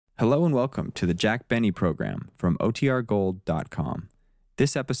Hello and welcome to the Jack Benny program from OTRGold.com.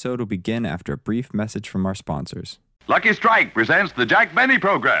 This episode will begin after a brief message from our sponsors. Lucky Strike presents the Jack Benny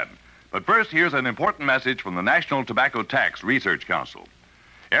program. But first, here's an important message from the National Tobacco Tax Research Council.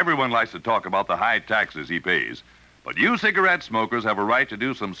 Everyone likes to talk about the high taxes he pays, but you cigarette smokers have a right to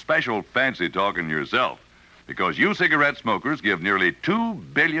do some special fancy talking yourself, because you cigarette smokers give nearly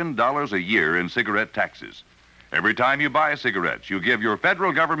 $2 billion a year in cigarette taxes. Every time you buy cigarettes, you give your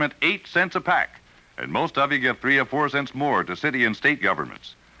federal government 8 cents a pack, and most of you give 3 or 4 cents more to city and state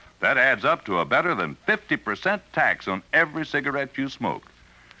governments. That adds up to a better than 50% tax on every cigarette you smoke.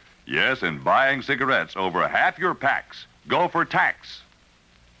 Yes, in buying cigarettes over half your packs go for tax.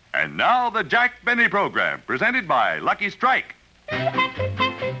 And now the Jack Benny program, presented by Lucky Strike.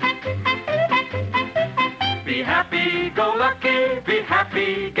 Be happy, go lucky, be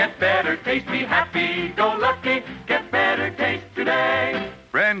happy, get better taste. Be happy, go lucky, get better taste today.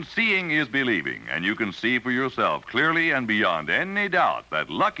 Friends, seeing is believing, and you can see for yourself clearly and beyond any doubt that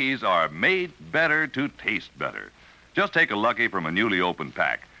Luckies are made better to taste better. Just take a Lucky from a newly opened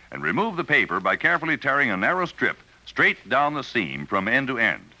pack and remove the paper by carefully tearing a narrow strip straight down the seam from end to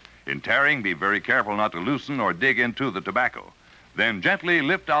end. In tearing, be very careful not to loosen or dig into the tobacco. Then gently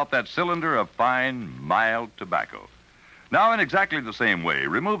lift out that cylinder of fine, mild tobacco. Now, in exactly the same way,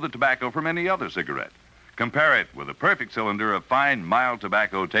 remove the tobacco from any other cigarette. Compare it with a perfect cylinder of fine, mild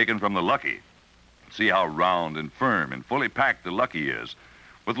tobacco taken from the Lucky. See how round and firm and fully packed the Lucky is,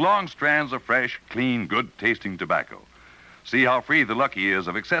 with long strands of fresh, clean, good-tasting tobacco. See how free the Lucky is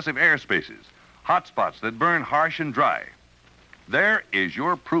of excessive air spaces, hot spots that burn harsh and dry. There is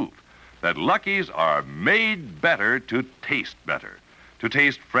your proof that Luckies are made better to taste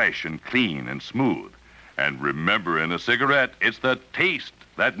fresh and clean and smooth. And remember, in a cigarette, it's the taste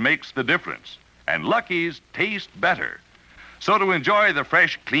that makes the difference. And Luckies taste better. So to enjoy the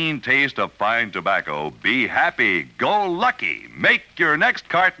fresh, clean taste of fine tobacco, be happy, go lucky. Make your next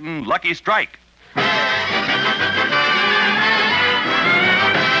carton Lucky Strike.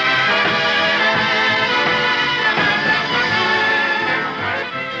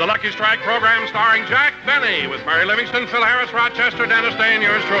 The Lucky Strike program starring Jack Benny with Mary Livingston, Phil Harris, Rochester, Dennis Day, and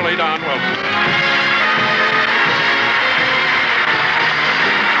yours truly, Don Wilson.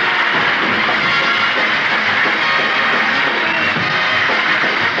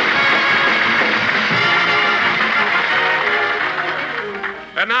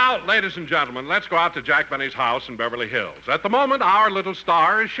 And now, ladies and gentlemen, let's go out to Jack Benny's house in Beverly Hills. At the moment, our little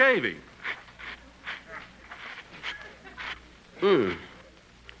star is shaving.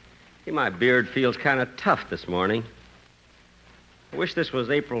 My beard feels kind of tough this morning. I wish this was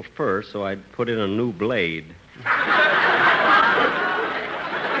April 1st so I'd put in a new blade.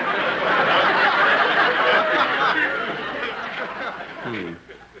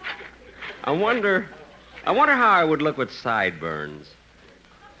 I wonder how I would look with sideburns.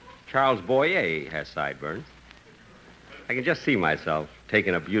 Charles Boyer has sideburns. I can just see myself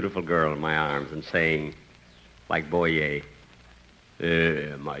taking a beautiful girl in my arms and saying, like Boyer,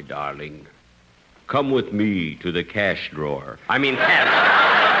 my darling, come with me to the cash drawer. I mean, cash.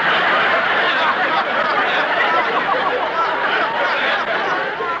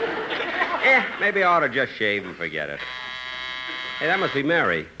 Maybe I ought to just shave and forget it. Hey, that must be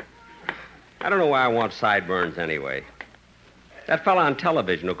Mary. I don't know why I want sideburns anyway. That fella on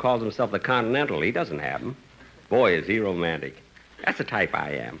television who calls himself the Continental, he doesn't have them. Boy, is he romantic. That's the type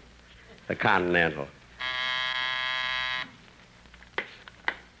I am, the Continental.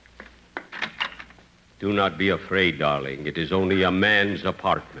 Do not be afraid, darling. It is only a man's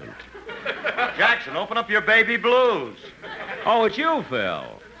apartment. Jackson, open up your baby blues. Oh, it's you, Phil.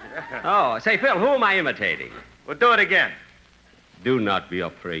 Oh, say, Phil, who am I imitating? Well, do it again. Do not be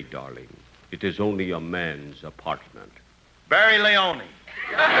afraid, darling. It is only a man's apartment. Barry Leone.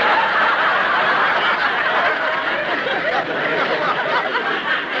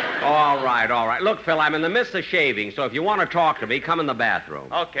 All right. Look, Phil, I'm in the midst of shaving, so if you want to talk to me, come in the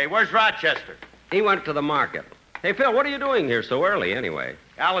bathroom. Okay, where's Rochester? He went to the market. Hey, Phil, what are you doing here so early, anyway?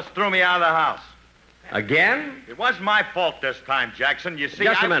 Alice threw me out of the house. Again? It wasn't my fault this time, Jackson. You see,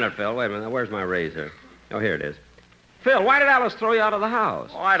 Just a minute, Phil. Wait a minute. Where's my razor? Oh, here it is. Phil, why did Alice throw you out of the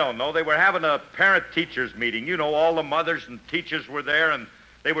house? Oh, I don't know. They were having a parent-teachers meeting. You know, all the mothers and teachers were there, and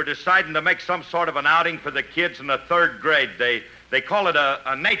they were deciding to make some sort of an outing for the kids in the 3rd grade. They call it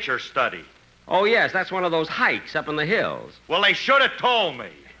a nature study. Oh, yes, that's one of those hikes up in the hills. Well, they should have told me.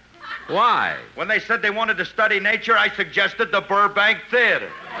 Why? When they said they wanted to study nature, I suggested the Burbank Theater.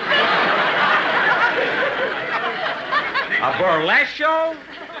 A burlesque show?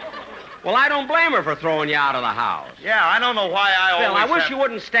 Well, I don't blame her for throwing you out of the house. Yeah, I don't know why I Phil, always I wish have... you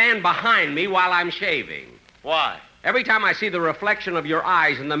wouldn't stand behind me while I'm shaving. Why? Every time I see the reflection of your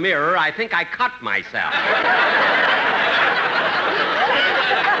eyes in the mirror, I think I cut myself.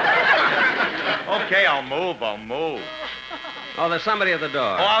 Okay, I'll move. Oh, there's somebody at the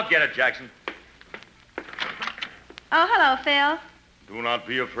door. Oh, I'll get it, Jackson. Oh, hello, Phil. Do not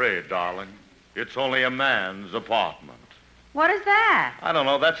be afraid, darling. It's only a man's apartment. What is that? I don't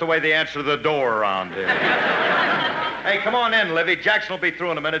know. That's the way they answer the door around here. Hey, come on in, Livy. Jackson will be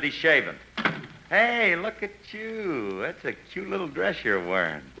through in a minute. He's shaving. Hey, look at you. That's a cute little dress you're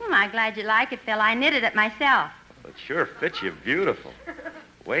wearing. I'm glad you like it, Phil. I knitted it myself. It sure fits you beautiful.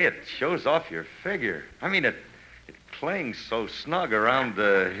 The way it shows off your figure. I mean, it clings so snug around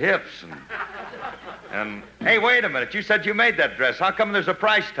the hips and... Hey, wait a minute. You said you made that dress. How come there's a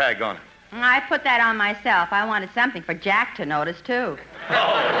price tag on it? I put that on myself. I wanted something for Jack to notice, too.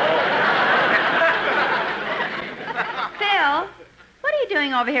 Phil, what are you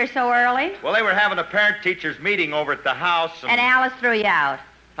doing over here so early? Well, they were having a parent-teachers meeting over at the house And Alice threw you out.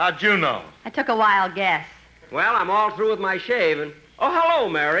 How'd you know? I took a wild guess. Well, I'm all through with my shaving. Oh, hello,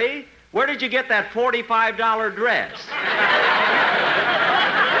 Mary. Where did you get that $45 dress?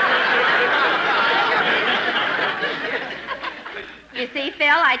 You see, Phil,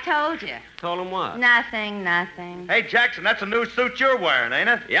 I told you. Told him what? Nothing. Hey, Jackson, that's a new suit you're wearing, ain't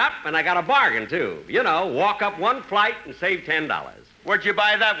it? Yep, and I got a bargain, too. You know, walk up one flight and save $10. Where'd you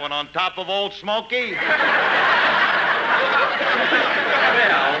buy that one? On top of Old Smoky?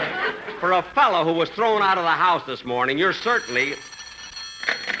 Well, for a fellow who was thrown out of the house this morning, you're certainly...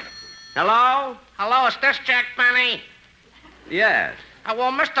 Hello? Hello, is this Jack Benny? Yes.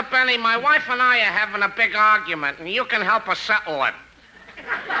 Well, Mr. Benny, my wife and I are having a big argument, and you can help us settle it.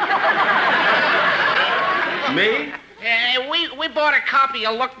 Me? We bought a copy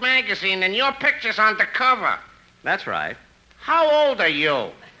of Look magazine, and your picture's on the cover. That's right. How old are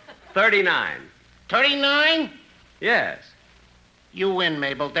you? 39. 39? Yes. You win,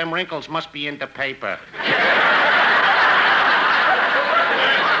 Mabel. Them wrinkles must be in the paper.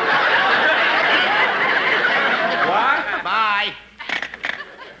 What? Bye.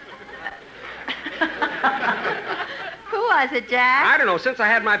 Who was it, Jack? I don't know. Since I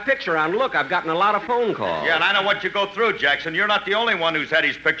had my picture on Look, I've gotten a lot of phone calls. Yeah, and I know what you go through, Jackson. You're not the only one who's had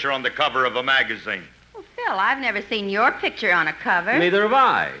his picture on the cover of a magazine. Well, Phil, I've never seen your picture on a cover. Neither have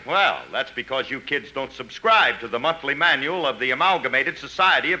I. Well, that's because you kids don't subscribe to the monthly manual of the Amalgamated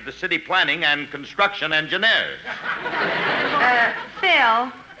Society of the City Planning and Construction Engineers.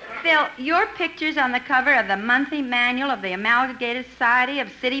 Phil, your picture's on the cover of the monthly manual of the Amalgamated Society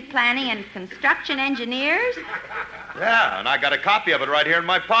of City Planning and Construction Engineers? Yeah, and I got a copy of it right here in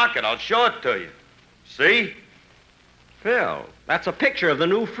my pocket. I'll show it to you. See? Phil, that's a picture of the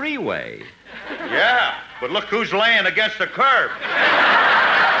new freeway. Yeah, but look who's laying against the curb.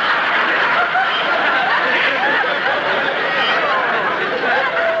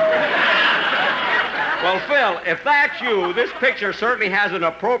 Well, Phil, if that's you, this picture certainly has an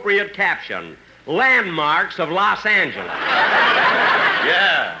appropriate caption. Landmarks of Los Angeles.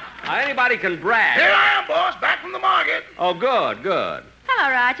 Yeah. Now, anybody can brag. Here I am, boss, back from the market. Oh, good. Hello,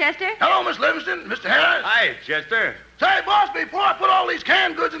 Rochester. Hello, Miss Livingston, Mr. Harris. Hi, Chester. Say, boss, before I put all these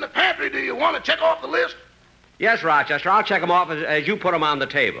canned goods in the pantry, do you want to check off the list? Yes, Rochester, I'll check them off as you put them on the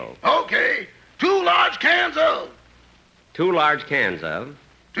table. Okay. 2 large cans of. 2 large cans of.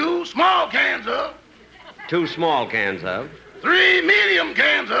 2 small cans of. 2 small cans of. 3 medium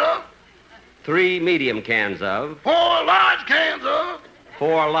cans of. 3 medium cans of. 4 large cans of.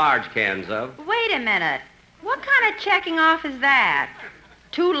 4 large cans of. Wait a minute. What kind of checking off is that?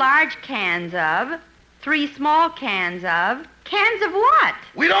 2 large cans of, 3 small cans of. Cans of what?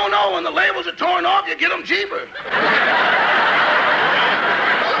 We don't know. When the labels are torn off, you get them cheaper.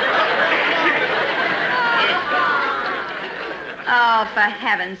 Oh, for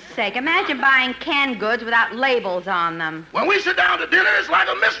heaven's sake. Imagine buying canned goods without labels on them. When we sit down to dinner, it's like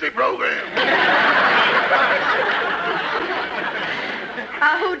a mystery program.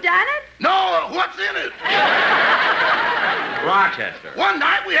 Who done it? No, what's in it? Rochester. One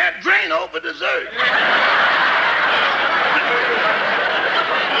night we had Drano for dessert.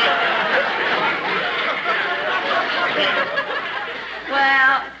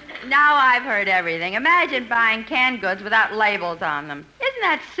 Well, now I've heard everything. Imagine buying canned goods without labels on them. Isn't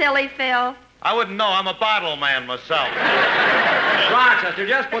that silly, Phil? I wouldn't know. I'm a bottle man myself. Rochester,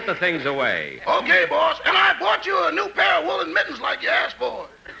 just put the things away. Okay, boss. And I bought you a new pair of woolen mittens like you asked for.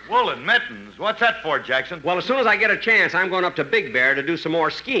 Woolen mittens? What's that for, Jackson? Well, as soon as I get a chance, I'm going up to Big Bear to do some more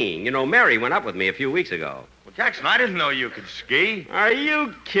skiing. You know, Mary went up with me a few weeks ago. Well, Jackson, I didn't know you could ski. Are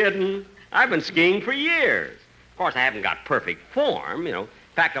you kidding? I've been skiing for years. Of course, I haven't got perfect form, you know.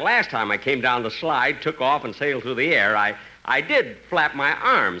 In fact, the last time I came down the slide, took off, and sailed through the air, I did flap my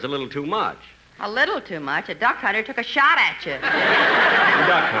arms a little too much. A little too much. A duck hunter took a shot at you.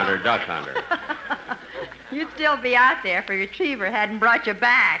 Duck hunter. You'd still be out there if a retriever hadn't brought you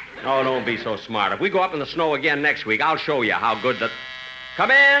back. Oh, don't be so smart. If we go up in the snow again next week, I'll show you how good the...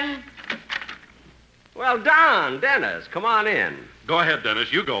 Come in. Well, Don, Dennis, come on in. Go ahead,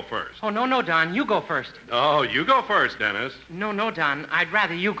 Dennis. You go first. Oh, no, Don. You go first. Oh, you go first, Dennis. No, Don. I'd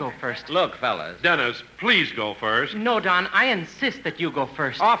rather you go first. Look, fellas. Dennis, please go first. No, Don. I insist that you go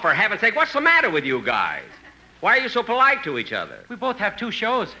first. Oh, for heaven's sake, what's the matter with you guys? Why are you so polite to each other? We both have 2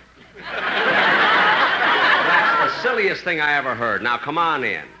 shows. That's the silliest thing I ever heard. Now, come on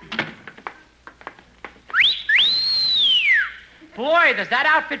in. Boy, does that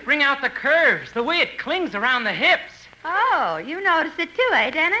outfit bring out the curves, the way it clings around the hips. Oh, you noticed it too, eh,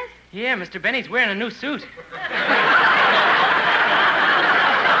 Dennis? Yeah, Mr. Benny's wearing a new suit.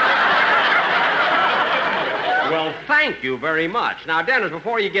 Well, thank you very much. Now, Dennis,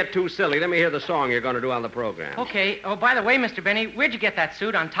 before you get too silly, let me hear the song you're going to do on the program. Okay. Oh, by the way, Mr. Benny, where'd you get that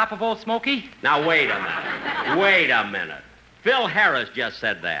suit? On top of Old Smoky? Now, wait a minute. Phil Harris just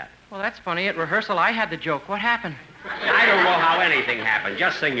said that. Well, that's funny. At rehearsal, I had the joke. What happened? I don't know how anything happened.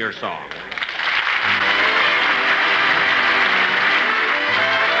 Just sing your song.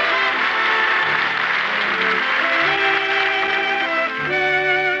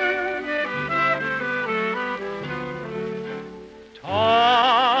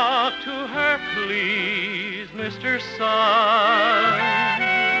 Talk to her, please, Mr. Sun.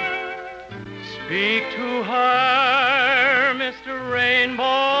 Speak to her, Mr. Rainbow,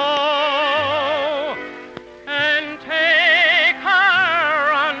 and take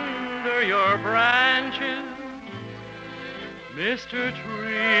her under your branches, Mr.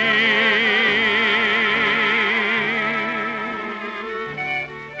 Tree.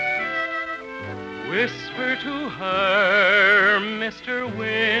 Whisper to her, Mr.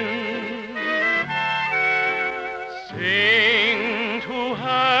 Wind. Sing to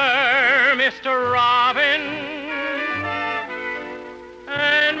her, Mr. Robin.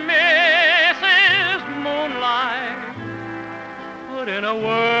 And Mrs. Moonlight, put in a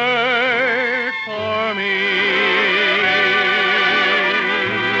word for me.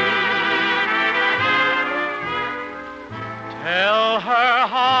 Tell her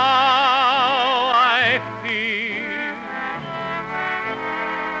how I feel.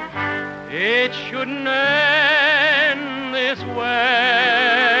 It shouldn't end this way,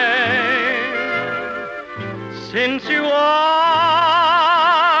 since you are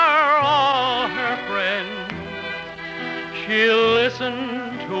all her friend. She'll listen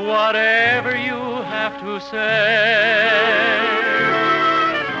to whatever you have to say.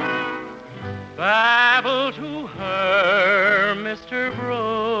 Babble to her, Mr.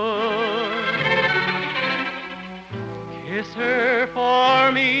 Brooks. Kiss her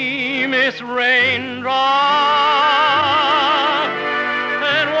for me, Miss Raindrop,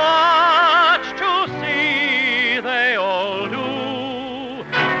 and watch to see they all do,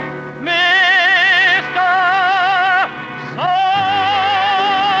 Mr.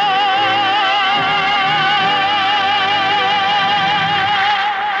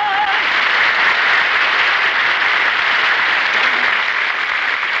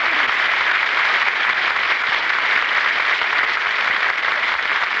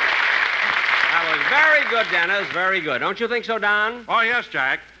 Very good, Dennis. Very good. Don't you think so, Don? Oh, yes,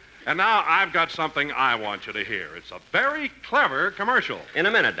 Jack. And now I've got something I want you to hear. It's a very clever commercial. In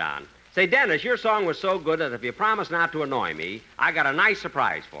a minute, Don. Say, Dennis, your song was so good that if you promise not to annoy me, I got a nice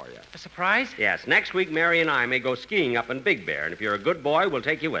surprise for you. A surprise? Yes, next week Mary and I may go skiing up in Big Bear, and if you're a good boy, we'll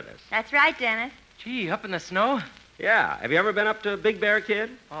take you with us. That's right, Dennis. Gee, up in the snow? Yeah. Have you ever been up to Big Bear, kid?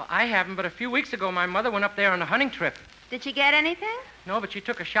 Well, I haven't, but a few weeks ago, my mother went up there on a hunting trip. Did you get anything? No, but she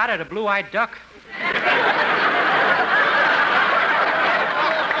took a shot at a blue-eyed duck.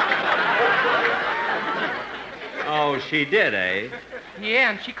 Oh, she did, eh?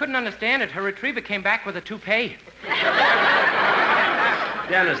 Yeah, and she couldn't understand it. Her retriever came back with a toupee.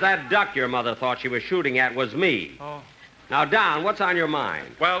 Dennis, that duck your mother thought she was shooting at was me. Oh. Now, Don, what's on your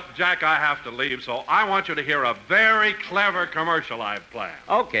mind? Well, Jack, I have to leave, so I want you to hear a very clever commercial I've planned.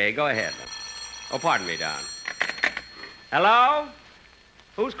 Okay, go ahead. Oh, pardon me, Don. Hello?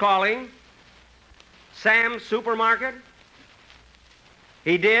 Who's calling? Sam's Supermarket?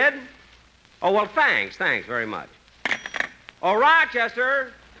 He did? Oh, well, thanks very much. Oh,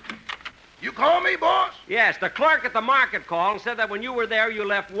 Rochester? You call me, boss? Yes, the clerk at the market called and said that when you were there, you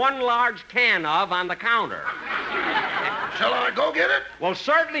left one large can of on the counter. Shall I go get it? Well,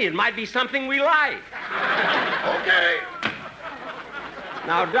 certainly. It might be something we like. Okay.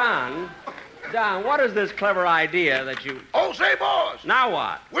 Now, Don, what is this clever idea that you... Oh, say, boss. Now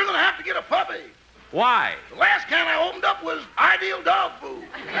what? We're going to have to get a puppy. Why? The last can I opened up was ideal dog food.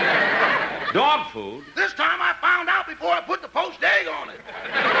 Dog food? This time I found out before I put the poached egg on it.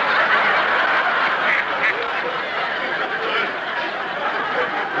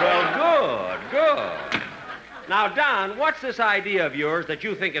 Well, good. Now, Don, what's this idea of yours that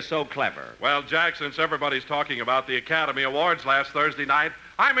you think is so clever? Well, Jack, since everybody's talking about the Academy Awards last Thursday night,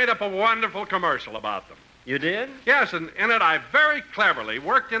 I made up a wonderful commercial about them. You did? Yes, and in it I very cleverly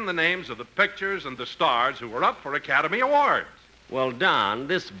worked in the names of the pictures and the stars who were up for Academy Awards. Well, Don,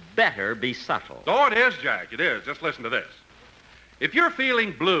 this better be subtle. Oh, it is, Jack, it is. Just listen to this. If you're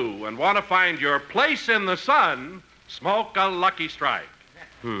feeling blue and want to find your place in the sun, smoke a Lucky Strike.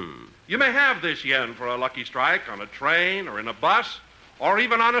 You may have this yen for a Lucky Strike on a train or in a bus or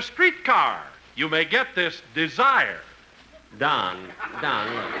even on a streetcar. You may get this desire. Don.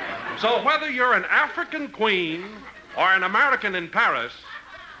 So whether you're an African queen or an American in Paris,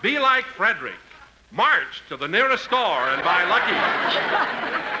 be like Frederick. March to the nearest store and buy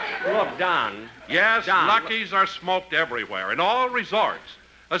Luckies. Look, Don. Yes, Don, Luckies are smoked everywhere, in all resorts,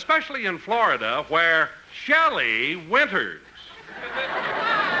 especially in Florida, where Shelley winters.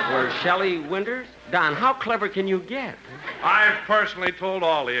 Where Shelley winters? Don, how clever can you get? I've personally told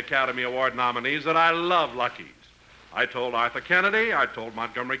all the Academy Award nominees that I love Luckies. I told Arthur Kennedy, I told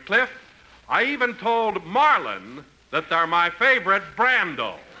Montgomery Clift, I even told Marlon that they're my favorite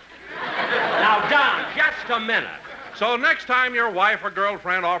Brando. Now, Don, just a minute. So next time your wife or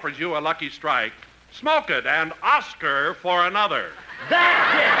girlfriend offers you a Lucky Strike, smoke it and Oscar for another.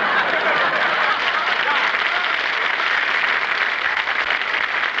 That's it!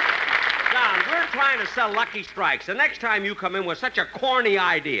 We're trying to sell Lucky Strikes. The next time you come in with such a corny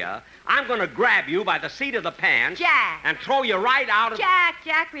idea, I'm going to grab you by the seat of the pants... Jack. ...and throw you right out of...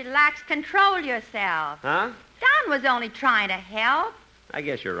 Jack, relax. Control yourself. Huh? Don was only trying to help. I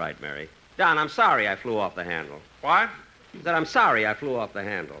guess you're right, Mary. Don, I'm sorry I flew off the handle. What? That I'm sorry I flew off the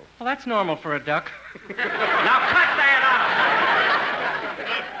handle. Well, that's normal for a duck. Now cut that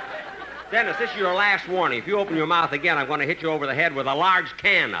out! Dennis, this is your last warning. If you open your mouth again, I'm going to hit you over the head with a large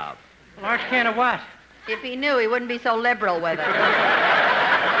can of... A large can of what? If he knew, he wouldn't be so liberal with it.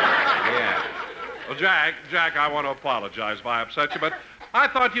 Yeah. Well, Jack, I want to apologize if I upset you, but I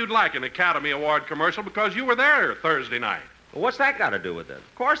thought you'd like an Academy Award commercial because you were there Thursday night. Well, what's that got to do with it?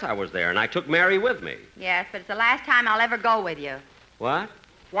 Of course I was there, and I took Mary with me. Yes, but it's the last time I'll ever go with you. What?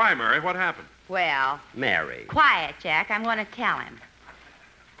 Why, Mary? What happened? Well... Mary. Quiet, Jack. I'm going to tell him.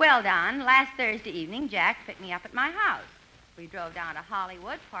 Well, Don, last Thursday evening, Jack picked me up at my house. We drove down to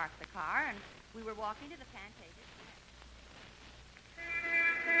Hollywood, parked the car, and we were walking to the Pantages.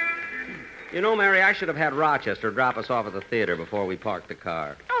 You know, Mary, I should have had Rochester drop us off at the theater before we parked the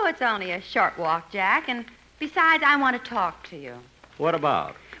car. Oh, it's only a short walk, Jack, and besides, I want to talk to you. What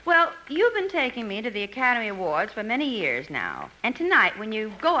about? Well, you've been taking me to the Academy Awards for many years now. And tonight, when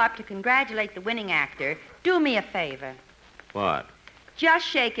you go up to congratulate the winning actor, do me a favor. What? Just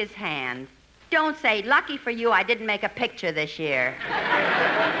shake his hand. Don't say, lucky for you, I didn't make a picture this year.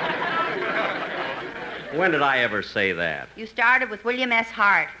 When did I ever say that? You started with William S.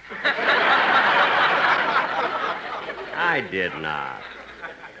 Hart. I did not.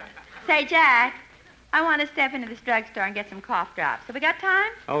 Say, Jack, I want to step into this drugstore and get some cough drops. Have we got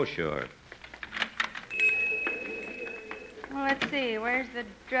time? Oh, sure. Well, let's see. Where's the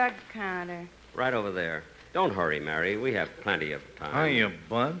drug counter? Right over there. Don't hurry, Mary. We have plenty of time. Hiya,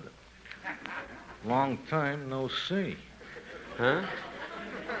 Bud. Long time no see. Huh?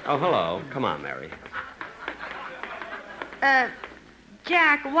 Oh, hello. Come on, Mary.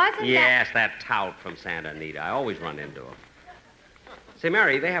 Jack, wasn't Yes, that tout from Santa Anita. I always run into him. Say,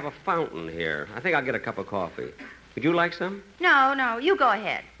 Mary, they have a fountain here. I think I'll get a cup of coffee. Would you like some? No, you go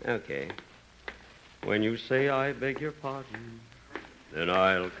ahead. Okay. When you say I beg your pardon, then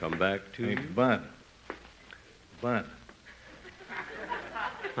I'll come back to Hey, you. Bud.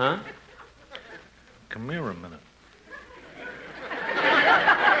 Huh? Come here a minute.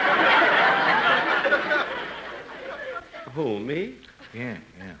 Who, me? Yeah.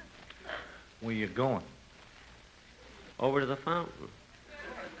 Where you going? Over to the fountain.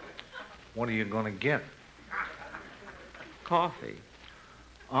 What are you going to get? Coffee.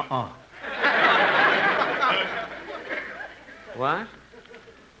 What?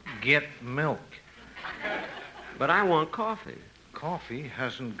 Get milk. But I want coffee. Coffee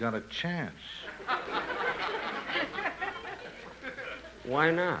hasn't got a chance.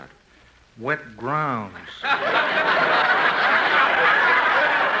 Why not? Wet grounds.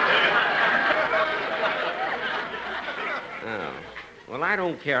 Oh. Well, I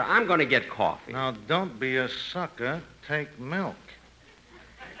don't care. I'm going to get coffee. Now, don't be a sucker. Take milk.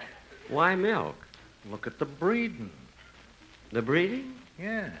 Why milk? Look at the breeding. The breeding?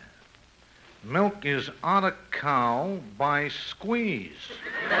 Yeah. Milk is on a cow by squeeze.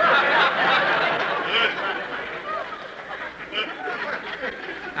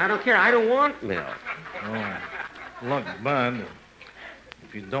 I don't care. I don't want milk. Oh, look, Bud,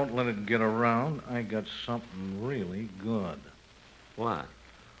 if you don't let it get around, I got something really good. What?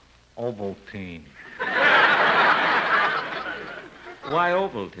 Ovaltine. Why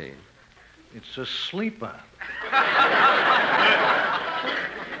Ovaltine? It's a sleeper.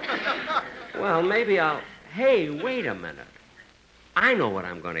 Well, maybe I'll... Hey, wait a minute. I know what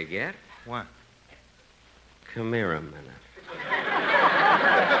I'm going to get. What? Come here a minute.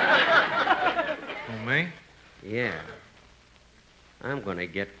 Who, me? Yeah. I'm going to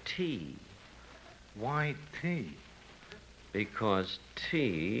get tea. Why tea? Because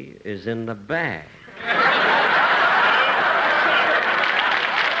tea is in the bag.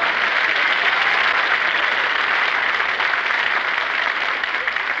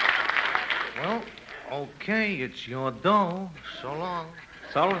 Well, okay, it's your dough. So long.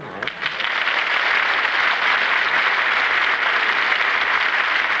 So long.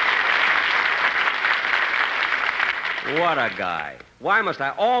 What a guy. Why must I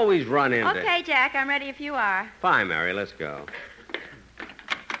always run into... Okay, Jack, I'm ready if you are. Fine, Mary, let's go.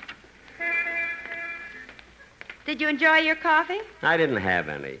 Did you enjoy your coffee? I didn't have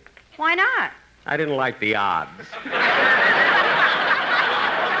any. Why not? I didn't like the odds.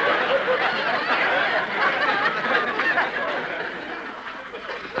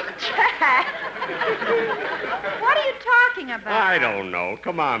 Jack! What are you talking about? I don't know.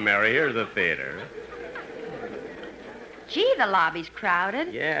 Come on, Mary, here's the theater. Gee, the lobby's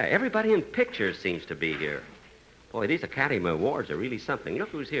crowded. Yeah, everybody in pictures seems to be here. Boy, these Academy Awards are really something. Look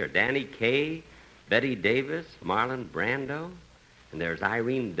who's here. Danny Kaye, Betty Davis, Marlon Brando. And there's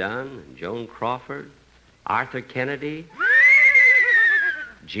Irene Dunn and Joan Crawford, Arthur Kennedy,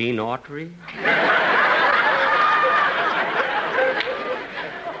 Gene Autry.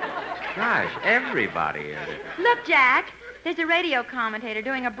 Gosh, everybody is. Look, Jack, there's a radio commentator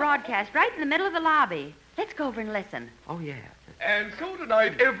doing a broadcast right in the middle of the lobby. Let's go over and listen. Oh, yeah. And so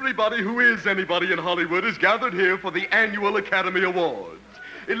tonight, everybody who is anybody in Hollywood is gathered here for the annual Academy Awards.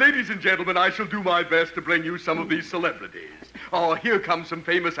 Ladies and gentlemen, I shall do my best to bring you some of these celebrities. Oh, here come some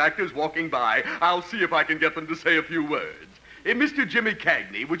famous actors walking by. I'll see if I can get them to say a few words. Mr. Jimmy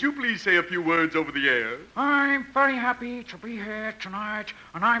Cagney, would you please say a few words over the air? I'm very happy to be here tonight,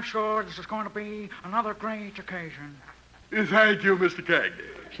 and I'm sure this is going to be another great occasion. Thank you, Mr. Cagney.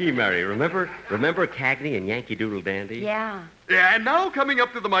 Gee, Mary, remember Cagney and Yankee Doodle Dandy? Yeah. And now coming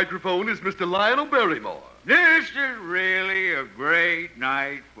up to the microphone is Mr. Lionel Barrymore. This is really a great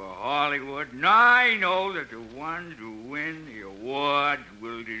night for Hollywood, and I know that the ones who win the awards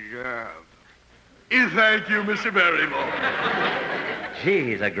will deserve. Thank you, Mr. Barrymore.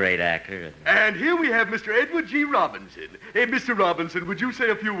 Gee, he's a great actor. And here we have Mr. Edward G. Robinson. Mr. Robinson, would you say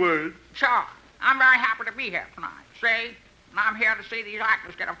a few words? Sure. I'm very happy to be here tonight, see? And I'm here to see these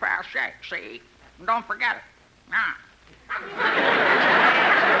actors get a fair shake, see? And don't forget it.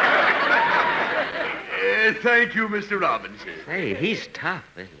 Thank you, Mr. Robinson. Hey, he's tough,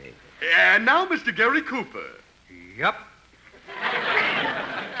 isn't he? And now Mr. Gary Cooper. Yep.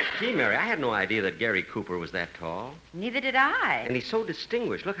 Gee, Mary, I had no idea that Gary Cooper was that tall. Neither did I. And he's so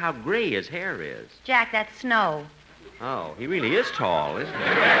distinguished. Look how gray his hair is. Jack, that's snow. Oh, he really is tall, isn't he?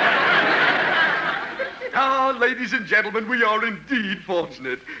 Ah, ladies and gentlemen, we are indeed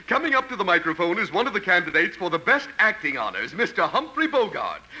fortunate. Coming up to the microphone is one of the candidates for the Best Acting Honors, Mr. Humphrey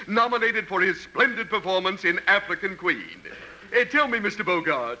Bogart, nominated for his splendid performance in African Queen. Tell me, Mr.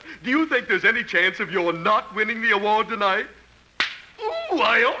 Bogart, do you think there's any chance of your not winning the award tonight? Ooh,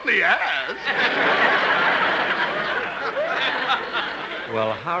 I only asked.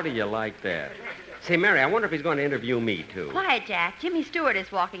 Well, how do you like that? Say, Mary, I wonder if he's going to interview me, too. Quiet, Jack. Jimmy Stewart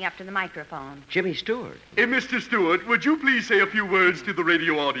is walking up to the microphone. Jimmy Stewart? Mr. Stewart, would you please say a few words to the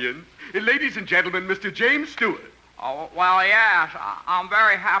radio audience? Ladies and gentlemen, Mr. James Stewart. Oh, well, yes, I'm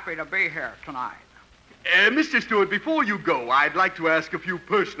very happy to be here tonight. Mr. Stewart, before you go, I'd like to ask a few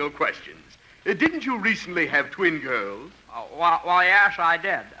personal questions. Didn't you recently have twin girls? Well, yes, I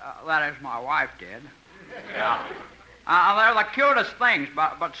did. That is, my wife did. Yeah. They're the cutest things,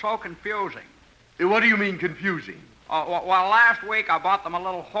 but so confusing. What do you mean, confusing? Well, last week I bought them a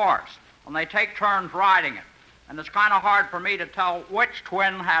little horse, and they take turns riding it. And it's kind of hard for me to tell which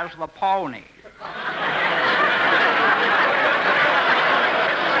twin has the pony.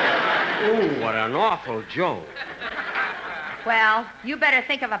 Ooh, what an awful joke. Well, you better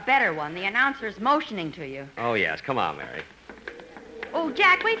think of a better one. The announcer's motioning to you. Oh, yes. Come on, Mary. Oh,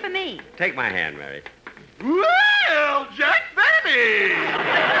 Jack, wait for me. Take my hand, Mary. Well, Jack Benny!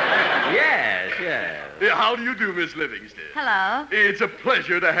 Yes, yes. How do you do, Miss Livingston? Hello. It's a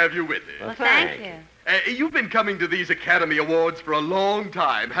pleasure to have you with us. Well, thank you. You've been coming to these Academy Awards for a long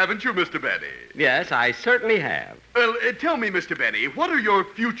time, haven't you, Mr. Benny? Yes, I certainly have. Well, tell me, Mr. Benny, what are your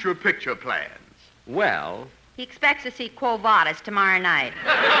future picture plans? Well... He expects to see Quo Vadis tomorrow night.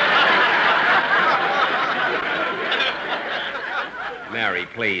 Mary,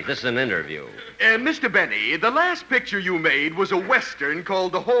 please, this is an interview. Mr. Benny, the last picture you made was a Western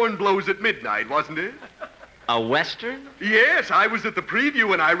called The Horn Blows at Midnight, wasn't it? A Western? Yes, I was at the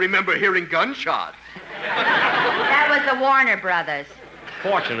preview and I remember hearing gunshots. That was the Warner Brothers.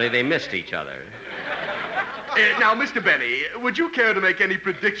 Fortunately, they missed each other. Now, Mr. Benny, would you care to make any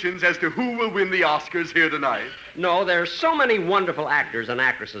predictions as to who will win the Oscars here tonight? No, there's so many wonderful actors and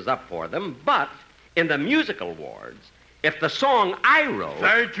actresses up for them, but in the musical awards, if the song I wrote...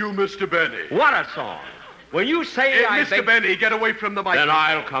 Thank you, Mr. Benny. What a song. When you say Mr. Benny, get away from the microphone. Then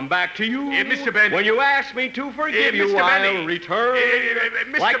I'll come back to you. Mr. Benny. When you ask me to forgive you, Mr. I'll Benny. return.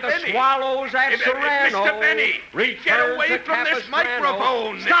 Mr. Like Benny. the swallows at Serrano. Mr. Benny, get away from this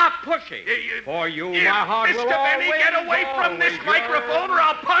microphone. Stop pushing. For you, my heart will Mr. Benny, always, get away from this always microphone or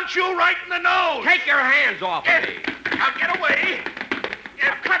I'll punch you right in the nose. Take your hands off of me. Now get away.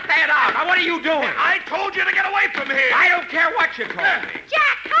 Cut that out. Now, what are you doing? I told you to get away from here. I don't care what you told me.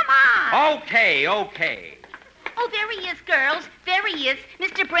 Jack, come on. Okay. Oh, there he is, girls. There he is.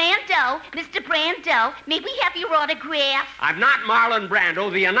 Mr. Brando. Mr. Brando. May we have your autograph? I'm not Marlon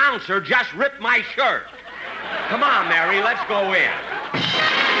Brando. The announcer just ripped my shirt. Come on, Mary. Let's go in.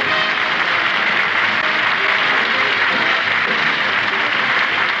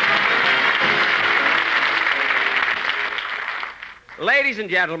 Ladies and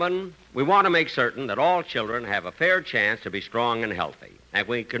gentlemen, we want to make certain that all children have a fair chance to be strong and healthy. And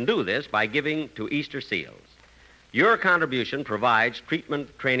we can do this by giving to Easter Seals. Your contribution provides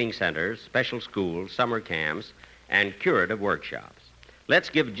treatment training centers, special schools, summer camps, and curative workshops. Let's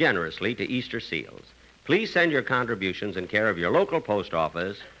give generously to Easter Seals. Please send your contributions in care of your local post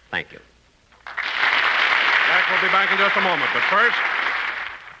office. Thank you. Jack will be back in just a moment, but first...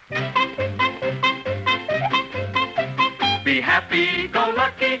 Be happy, go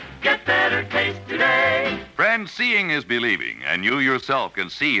lucky, get better taste today. Friends, seeing is believing, and you yourself can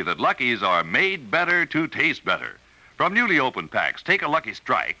see that Lucky's are made better to taste better. From newly opened packs, take a Lucky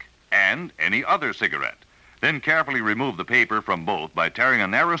Strike and any other cigarette. Then carefully remove the paper from both by tearing a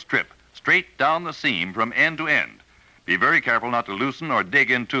narrow strip straight down the seam from end to end. Be very careful not to loosen or dig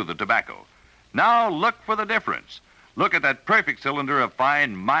into the tobacco. Now look for the difference. Look at that perfect cylinder of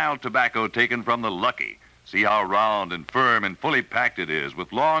fine, mild tobacco taken from the Lucky. See how round and firm and fully packed it is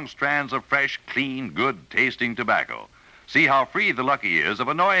with long strands of fresh, clean, good-tasting tobacco. See how free the Lucky is of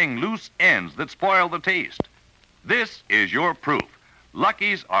annoying loose ends that spoil the taste. This is your proof.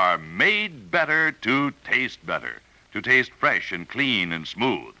 Lucky's are made better to taste better, to taste fresh and clean and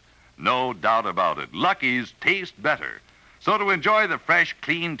smooth. No doubt about it. Lucky's taste better. So to enjoy the fresh,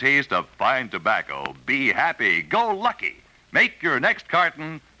 clean taste of fine tobacco, be happy, go Lucky. Make your next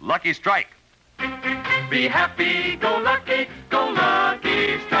carton Lucky Strike. Be happy, go Lucky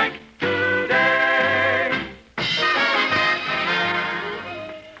Strike today.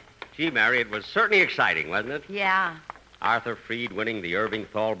 Gee, Mary, it was certainly exciting, wasn't it? Yeah. Arthur Freed winning the Irving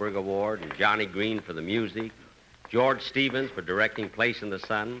Thalberg Award, and Johnny Green for the music, George Stevens for directing Place in the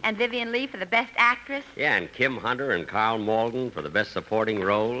Sun. And Vivian Leigh for the best actress. Yeah, and Kim Hunter and Carl Malden for the best supporting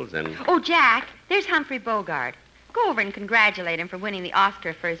roles, and... Oh, Jack, there's Humphrey Bogart. Go over and congratulate him for winning the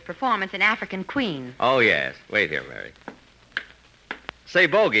Oscar for his performance in African Queen. Oh, yes. Wait here, Mary. Say,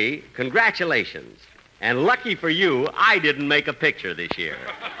 Bogey, congratulations. And lucky for you, I didn't make a picture this year.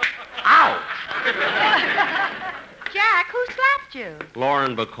 Ouch! Jack, who slapped you?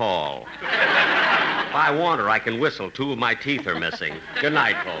 Lauren Bacall. If I want her, I can whistle. 2 of my teeth are missing. Good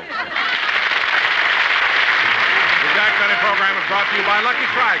night, folks. The Jack Benny program is brought to you by Lucky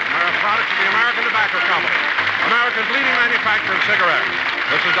Strike, products of the American Tobacco Company, America's leading manufacturer of cigarettes.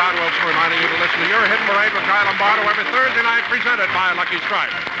 This is Don Wilson reminding you to listen to Your Hidden Parade with Guy Lombardo every Thursday night, presented by Lucky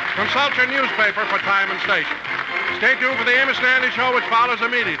Strike. Consult your newspaper for time and station. Stay tuned for the Amos Stanley Show, which follows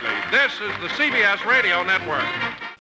immediately. This is the CBS Radio Network.